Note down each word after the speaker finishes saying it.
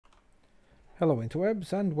Hello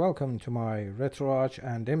interwebs and welcome to my RetroArch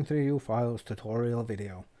and m3u files tutorial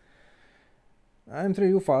video.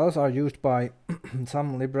 m3u files are used by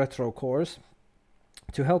some libretro cores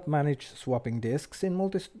to help manage swapping disks in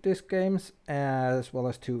multi-disk games, as well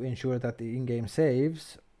as to ensure that the in-game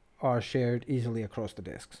saves are shared easily across the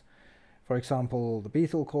disks. For example, the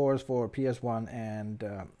Beetle cores for PS1 and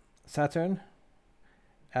Saturn,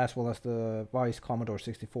 as well as the Vice Commodore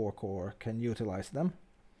 64 core, can utilize them.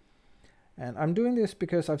 And I'm doing this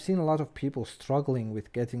because I've seen a lot of people struggling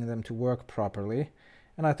with getting them to work properly,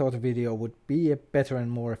 and I thought a video would be a better and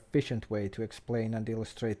more efficient way to explain and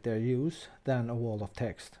illustrate their use than a wall of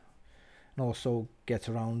text, and also gets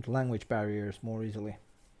around language barriers more easily.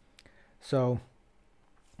 So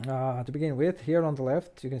to begin with, here on the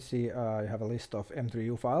left you can see I have a list of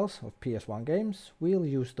m3u files of PS1 games. We'll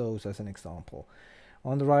use those as an example.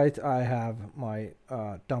 On the right I have my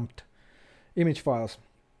dumped image files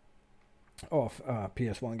of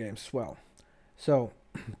PS1 games as well. So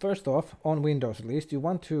first off, on Windows at least, you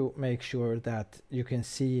want to make sure that you can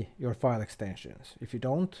see your file extensions. If you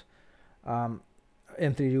don't,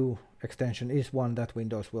 m3u extension is one that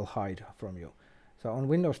Windows will hide from you. So on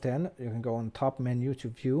Windows 10 you can go on top menu to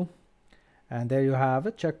view, and there you have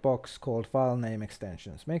a checkbox called file name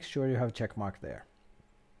extensions. Make sure you have a check mark there.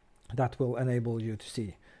 That will enable you to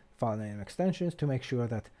see file name extensions to make sure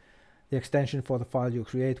that the extension for the file you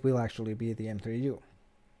create will actually be the m3u.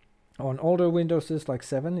 On older Windowses like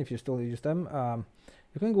 7, if you still use them,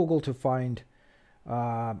 you can Google to find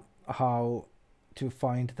how to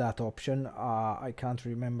find that option. I can't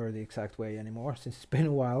remember the exact way anymore since it's been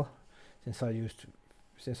a while since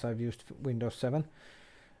I've used Windows 7.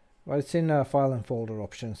 But it's in file and folder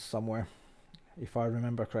options somewhere, if I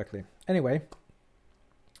remember correctly. Anyway,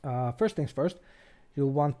 first things first,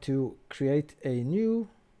 you'll want to create a new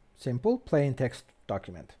simple plain text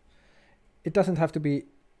document. It doesn't have to be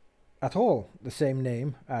at all the same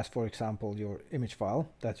name as, for example, your image file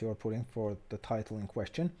that you're putting for the title in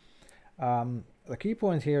question. The key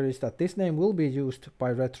point here is that this name will be used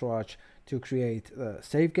by RetroArch to create a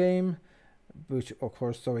save game, which of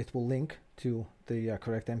course, so it will link to the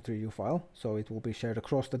correct m3u file, so it will be shared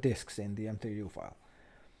across the disks in the m3u file.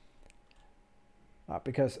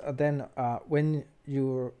 Because then when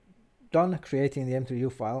you're done creating the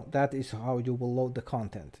m3u file, that is how you will load the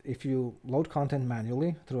content. If you load content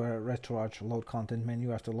manually through a RetroArch load content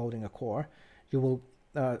menu after loading a core, you will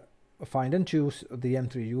find and choose the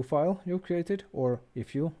m3u file you created, or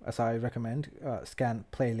if you, as I recommend, scan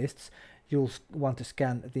playlists, you'll want to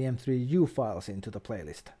scan the m3u files into the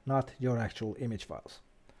playlist, not your actual image files.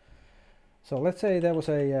 So let's say there was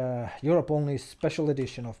a Europe-only special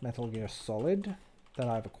edition of Metal Gear Solid that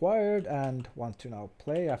I've acquired and want to now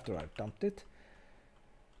play after I've dumped it.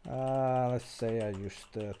 Let's say I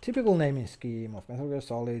used the typical naming scheme of Metal Gear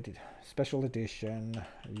Solid Special Edition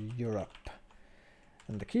Europe.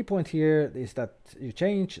 And the key point here is that you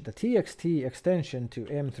change the txt extension to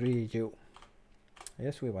m3u.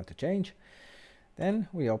 Yes, we want to change. Then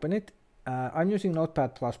we open it. I'm using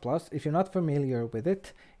Notepad++. If you're not familiar with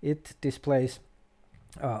it, it displays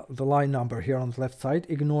the line number here on the left side.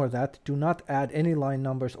 Ignore that. Do not add any line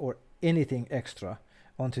numbers or anything extra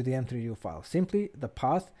onto the m3u file. Simply the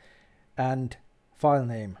path and file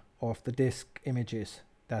name of the disk images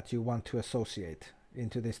that you want to associate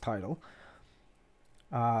into this title.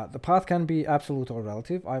 The path can be absolute or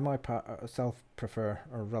relative. I myself prefer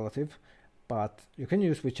a relative, but you can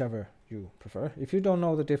use whichever you prefer. If you don't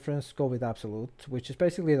know the difference, go with absolute, which is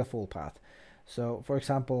basically the full path. So for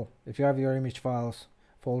example, if you have your image files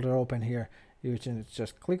folder open here, you can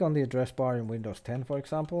just click on the address bar in Windows 10, for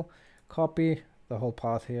example, copy the whole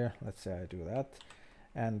path here. Let's say I do that,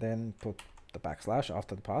 and then put the backslash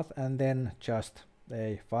after the path, and then just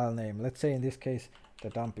a file name. Let's say in this case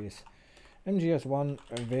the dump is mgs1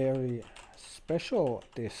 very special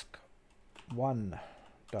disk 1.q.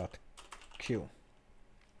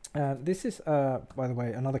 And this is by the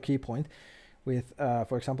way another key point with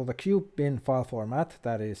for example the Q bin file format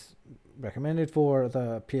that is recommended for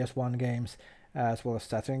the PS1 games as well as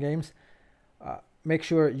Saturn games. Make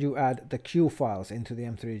sure you add the Q files into the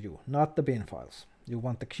m3u, not the bin files. You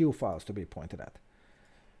want the Q files to be pointed at.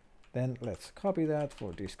 Then let's copy that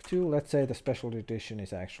for disk 2. Let's say the special edition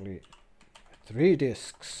is actually 3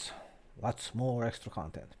 disks, lots more extra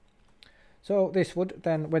content. So this would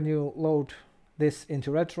then, when you load this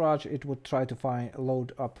into RetroArch, it would try to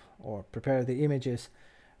load up or prepare the images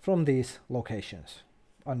from these locations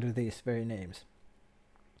under these very names.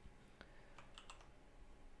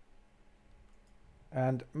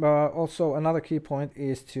 And also another key point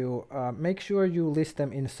is to make sure you list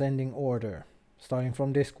them in ascending order. starting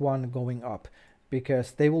from disk 1 going up,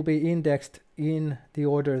 because they will be indexed in the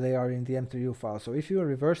order they are in the m3u file. So if you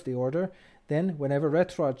reverse the order, then whenever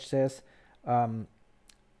RetroArch says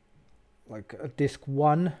disk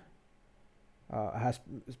 1 has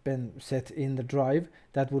been set in the drive,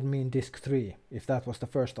 that would mean disk 3 if that was the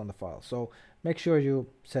first on the file. So make sure you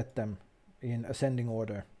set them in ascending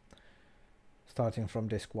order, starting from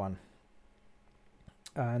disk 1.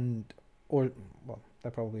 And or well,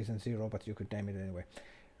 that probably isn't 0, but you could name it anyway.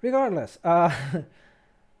 Regardless, I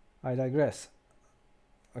digress.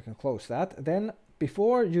 I can close that. Then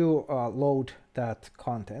before you load that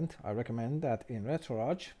content, I recommend that in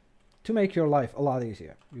RetroArch, to make your life a lot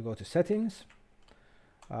easier, you go to settings,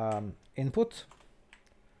 input,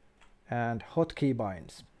 and hotkey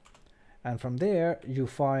binds. And from there you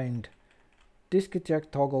find disk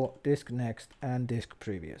eject toggle, disk next, and disk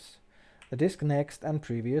previous. The disk next and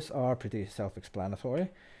previous are pretty self-explanatory.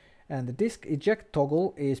 And the disk eject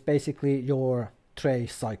toggle is basically your tray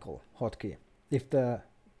cycle hotkey. If the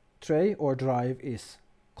tray or drive is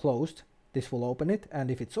closed, this will open it, and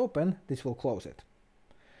if it's open, this will close it.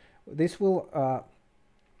 This will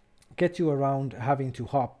get you around having to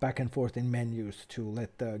hop back and forth in menus to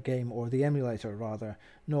let the game, or the emulator rather,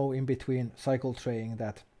 know in between cycle traying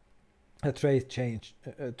that a tray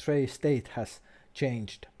state has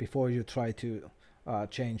changed before you try to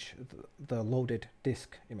change the loaded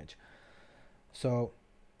disk image. So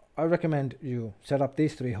I recommend you set up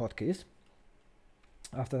these 3 hotkeys.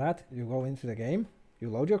 After that, you go into the game, you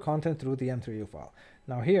load your content through the m3u file.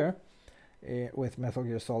 Now here, with Metal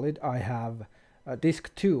Gear Solid, I have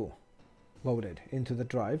disk 2 loaded into the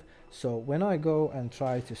drive. So when I go and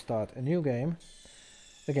try to start a new game,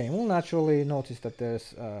 the game will naturally notice that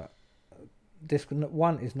there's disk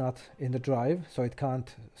 1 is not in the drive, so it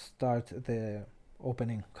can't start the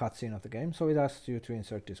opening cutscene of the game, so it asks you to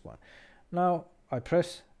insert disk 1. Now I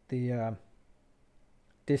press the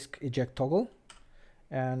disk eject toggle,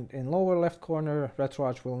 and in lower left corner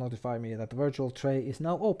RetroArch will notify me that the virtual tray is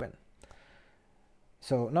now open.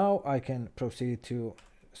 So now I can proceed to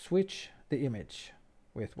switch the image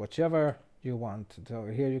with whichever you want. So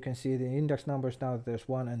here you can see the index numbers now that there's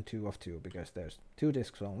 1 and 2 of 2, because there's 2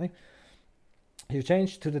 disks only. You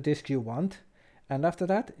change to the disk you want, and after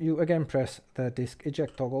that you again press the disk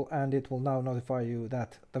eject toggle, and it will now notify you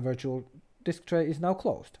that the virtual disk tray is now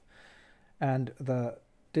closed, and the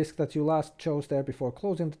disk that you last chose there before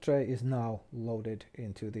closing the tray is now loaded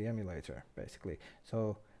into the emulator, basically.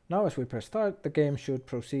 So now as we press start, the game should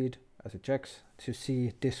proceed, as it checks, to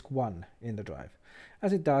see disk 1 in the drive,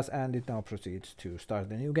 as it does, and it now proceeds to start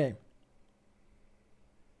the new game.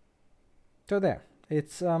 So there,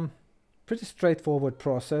 it's pretty straightforward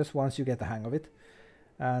process once you get the hang of it,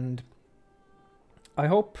 and I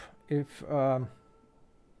hope if you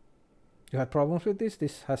had problems with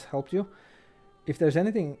this has helped you. If there's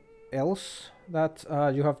anything else that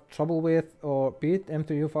you have trouble with, or be it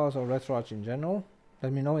m3u files or RetroArch in general,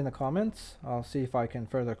 let me know in the comments. I'll see if I can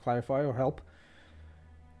further clarify or help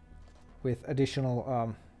with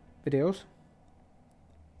additional videos.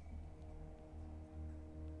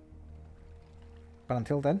 But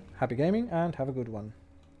until then, happy gaming and have a good one.